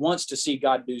pastor wants to see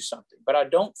God do something, but I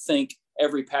don't think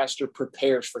every pastor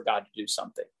prepares for God to do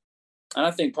something. And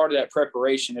I think part of that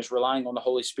preparation is relying on the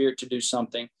Holy Spirit to do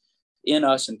something in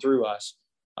us and through us.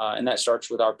 And that starts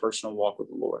with our personal walk with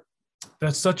the Lord.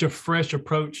 That's such a fresh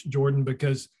approach, Jordan,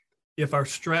 because if our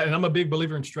and I'm a big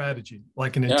believer in strategy,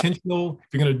 like an intentional,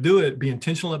 if you're going to do it, be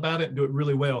intentional about it and do it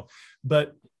really well.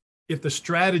 But if the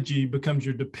strategy becomes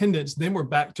your dependence, then we're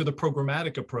back to the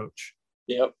programmatic approach.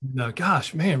 Yep. No,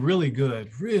 gosh, man, really good,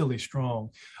 really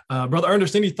strong. Brother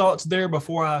Ernest, any thoughts there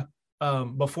before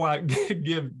I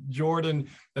give Jordan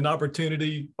an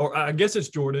opportunity, or I guess it's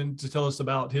Jordan, to tell us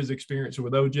about his experience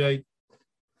with OJ?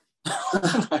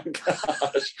 Oh my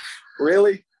gosh.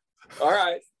 Really? All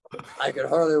right. I could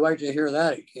hardly wait to hear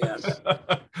that again.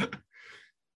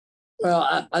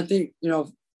 Well, I think,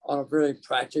 on a very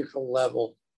practical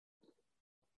level,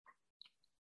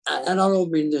 and I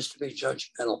don't mean this to be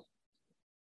judgmental,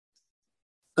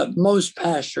 but most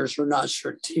pastors are not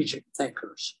strategic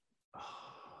thinkers.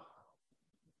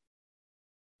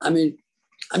 I mean,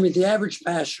 the average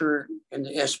pastor in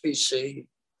the SBC,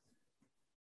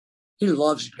 he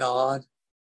loves God.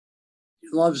 He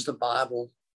loves the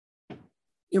Bible.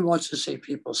 He wants to see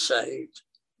people saved.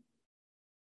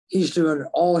 He's doing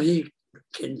all he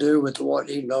can do with what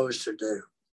he knows to do.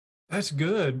 That's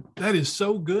good. That is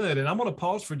so good. And I'm going to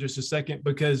pause for just a second,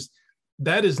 because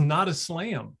that is not a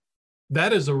slam.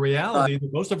 That is a reality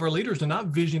that most of our leaders are not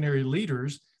visionary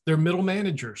leaders. They're middle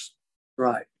managers.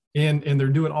 Right. And they're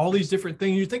doing all these different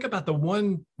things. You think about the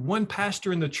one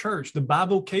pastor in the church, the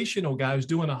bivocational guy who's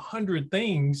doing 100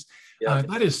 things. Yeah.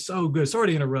 That is so good. Sorry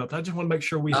to interrupt. I just want to make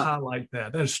sure we highlight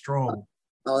that. That is strong.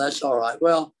 Oh, that's all right.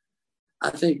 Well, I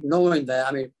think knowing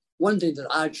that, one thing that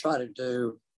I try to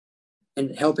do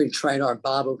in helping train our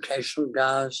bivocational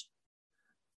guys,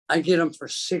 I get them for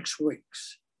 6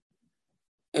 weeks.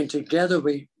 And together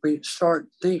we start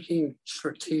thinking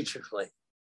strategically,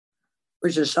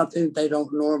 which is something they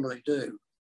don't normally do.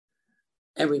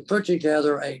 And we put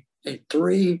together a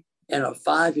 3 and a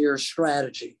 5 year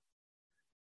strategy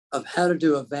of how to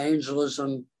do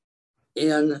evangelism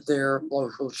in their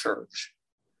local church.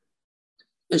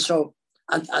 And so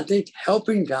I think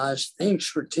helping guys think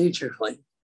strategically,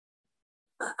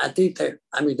 I think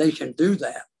they can do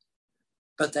that,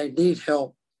 but they need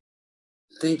help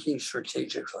thinking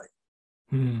strategically.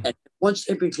 And once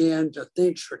they begin to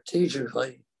think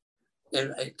strategically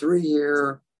in a 3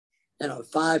 year and a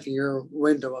 5 year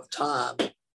window of time,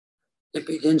 it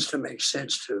begins to make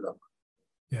sense to them.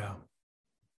 Yeah.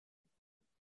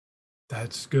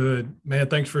 That's good, man.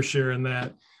 Thanks for sharing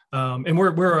that. And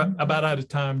we're about out of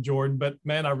time, Jordan, but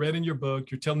man, I read in your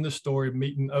book, you're telling the story of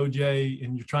meeting OJ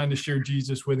and you're trying to share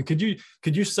Jesus with him.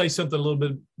 Could you say something a little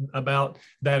bit about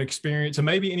that experience and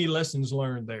maybe any lessons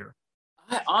learned there?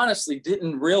 I honestly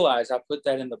didn't realize I put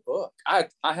that in the book. I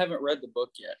haven't read the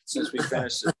book yet since we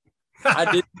finished it. I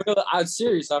didn't realize, I'm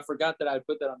serious. I forgot that I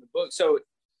put that on the book. So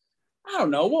I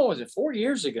don't know, what was it, 4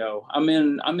 years ago? I'm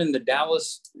in the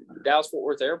Dallas Fort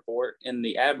Worth airport in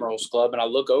the Admirals Club, and I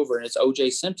look over and it's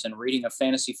OJ Simpson reading a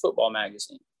fantasy football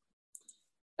magazine.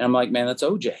 And I'm like, man, that's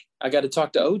OJ. I got to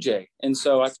talk to OJ. And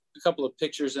so I took a couple of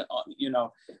pictures,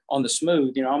 on the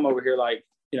smooth. I'm over here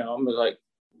I'm like,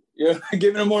 yeah,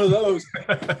 giving him one of those.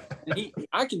 And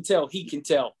I can tell he can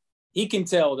tell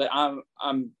that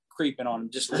I'm creeping on him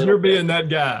just a little. You're being that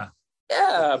guy.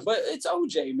 Yeah, but it's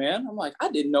OJ, man. I'm like, I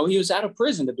didn't know he was out of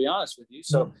prison, to be honest with you.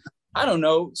 So I don't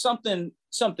know, something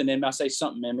in me. I say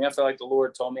something in me. I feel like the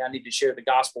Lord told me I need to share the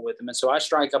gospel with him. And so I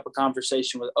strike up a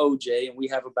conversation with OJ, and we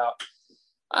have about,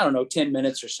 10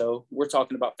 minutes or so. We're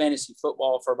talking about fantasy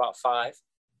football for about 5.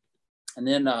 And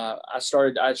then I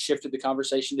shifted the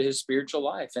conversation to his spiritual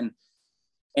life. And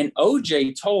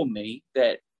OJ told me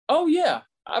that, oh yeah,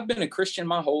 I've been a Christian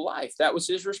my whole life. That was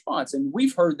his response. And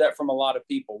we've heard that from a lot of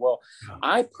people. Well,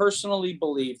 I personally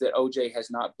believe that OJ has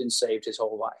not been saved his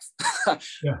whole life.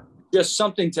 Yeah. Just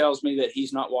something tells me that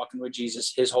he's not walking with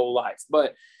Jesus his whole life.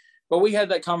 But we had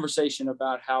that conversation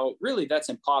about how really that's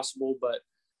impossible. But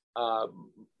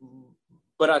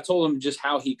I told him just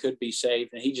how he could be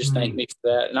saved. And he just thanked me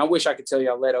for that. And I wish I could tell you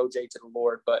I led OJ to the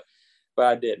Lord, but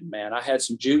I didn't, man. I had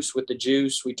some juice with the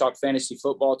juice. We talked fantasy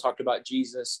football, talked about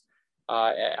Jesus.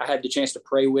 I had the chance to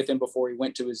pray with him before he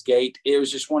went to his gate. It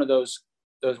was just one of those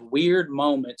weird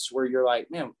moments where you're like,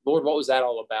 man, Lord, what was that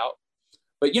all about?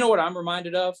 But you know what I'm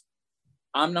reminded of?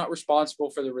 I'm not responsible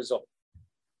for the result.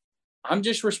 I'm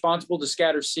just responsible to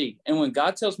scatter seed. And when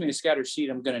God tells me to scatter seed,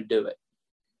 I'm going to do it.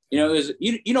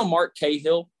 Mark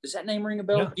Cahill, does that name ring a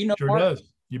bell? Yeah, Do you know sure Mark? Does.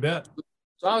 You bet.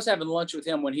 So I was having lunch with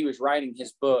him when he was writing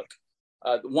his book,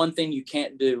 One Thing You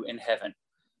Can't Do in Heaven.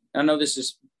 And I know this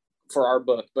is for our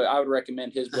book, but I would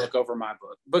recommend his book over my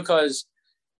book because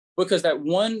that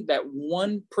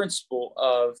one principle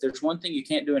of there's one thing you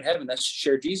can't do in heaven, that's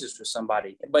share Jesus with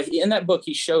somebody. But in that book,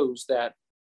 he shows that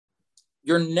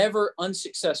you're never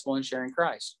unsuccessful in sharing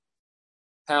Christ.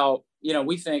 how,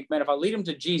 we think, man, if I lead them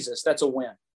to Jesus, that's a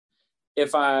win.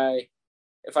 If I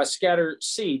scatter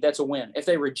seed, that's a win. If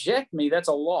they reject me, that's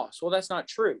a loss. Well, that's not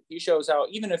true. He shows how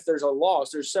even if there's a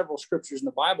loss, there's several scriptures in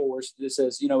the Bible where it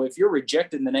says, if you're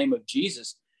rejected in the name of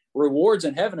Jesus, rewards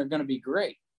in heaven are going to be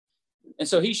great. And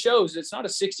so he shows it's not a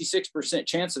 66%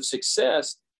 chance of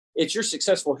success. It's you're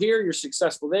successful here, you're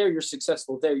successful there, you're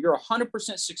successful there. You're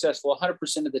 100% successful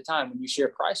 100% of the time when you share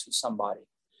Christ with somebody.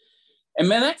 And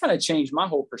man, that kind of changed my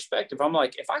whole perspective. I'm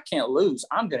like, if I can't lose,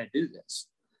 I'm going to do this.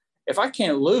 If I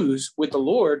can't lose with the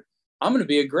Lord, I'm going to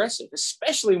be aggressive,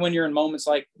 especially when you're in moments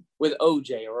like with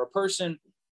OJ or a person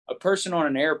on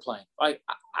an airplane. Like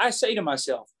I say to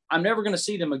myself, I'm never going to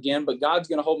see them again, but God's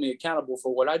going to hold me accountable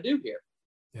for what I do here.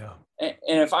 Yeah. And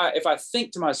if I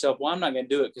think to myself, well, I'm not going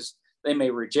to do it because they may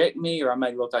reject me or I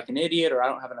may look like an idiot or I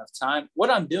don't have enough time. What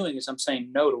I'm doing is I'm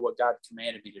saying no to what God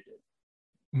commanded me to do.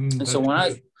 And so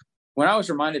when I was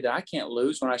reminded that I can't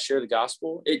lose when I share the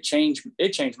gospel, it changed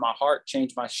my heart,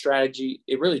 changed my strategy.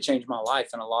 It really changed my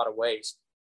life in a lot of ways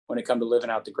when it come to living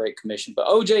out the Great Commission. But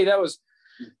OJ, that was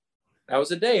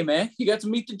a day, man. You got to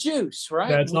meet the Jews, right?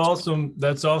 That's awesome.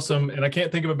 That's awesome. And I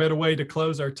can't think of a better way to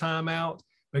close our time out,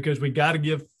 because we got to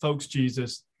give folks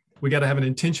Jesus. We got to have an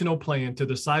intentional plan to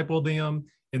disciple them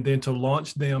and then to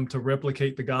launch them to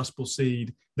replicate the gospel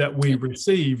seed that we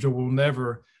received or will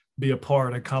never be a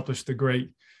part, accomplish the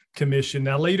Great Commission.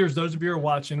 Now, leaders, those of you who are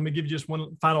watching, let me give you just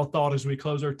one final thought as we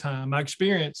close our time. My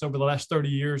experience over the last 30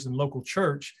 years in local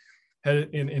church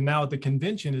and now at the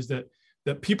convention is that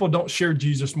people don't share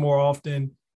Jesus more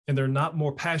often, and they're not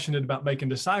more passionate about making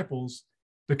disciples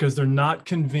because they're not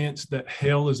convinced that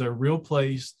hell is a real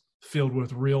place filled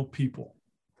with real people,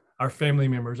 our family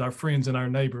members, our friends, and our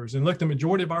neighbors. And look, the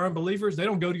majority of our unbelievers, they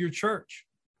don't go to your church.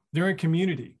 They're in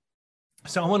community.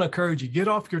 So I want to encourage you, get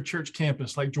off your church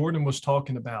campus like Jordan was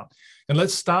talking about, and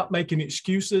let's stop making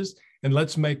excuses and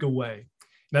let's make a way.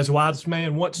 And as a wise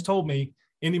man once told me,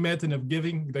 any method of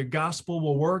giving the gospel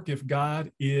will work if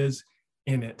God is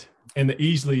in it. And the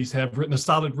Easleys have written a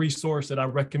solid resource that I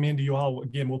recommend to you all.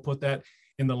 Again, we'll put that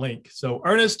in the link. So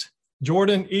Ernest,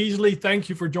 Jordan, Easley, thank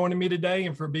you for joining me today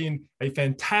and for being a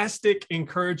fantastic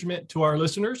encouragement to our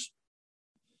listeners.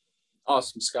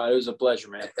 Awesome, Scott. It was a pleasure,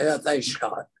 man. Yeah, thanks,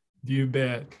 Scott. You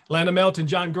bet. Lana Melton,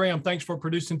 John Graham, thanks for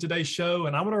producing today's show.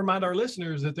 And I want to remind our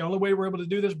listeners that the only way we're able to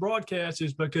do this broadcast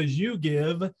is because you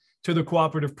give to the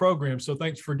cooperative program. So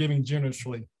thanks for giving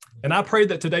generously. And I pray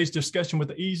that today's discussion with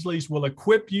the Easleys will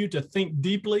equip you to think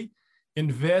deeply,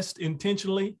 invest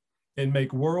intentionally, and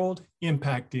make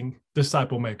world-impacting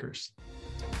disciple makers.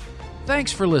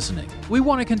 Thanks for listening. We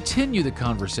want to continue the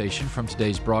conversation from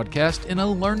today's broadcast in a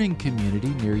learning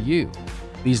community near you.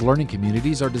 These learning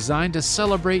communities are designed to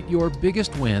celebrate your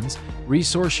biggest wins,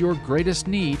 resource your greatest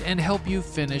need, and help you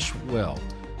finish well.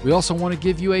 We also want to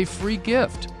give you a free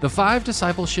gift, the 5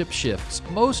 discipleship shifts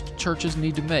most churches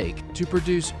need to make to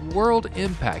produce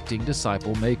world-impacting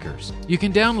disciple makers. You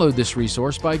can download this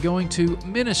resource by going to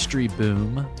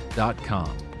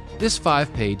ministryboom.com. This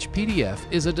 5-page PDF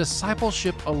is a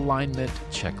discipleship alignment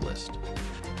checklist.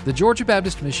 The Georgia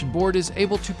Baptist Mission Board is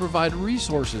able to provide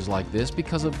resources like this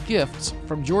because of gifts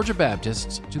from Georgia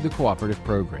Baptists to the cooperative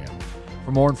program.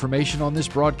 For more information on this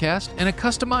broadcast and a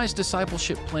customized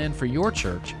discipleship plan for your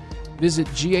church, visit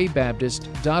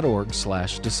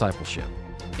gabaptist.org/discipleship.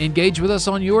 Engage with us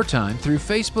on your time through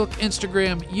Facebook,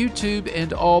 Instagram, YouTube,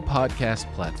 and all podcast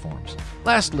platforms.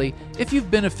 Lastly, if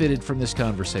you've benefited from this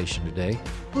conversation today,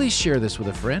 please share this with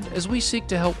a friend as we seek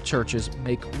to help churches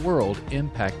make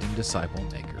world-impacting disciple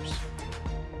makers.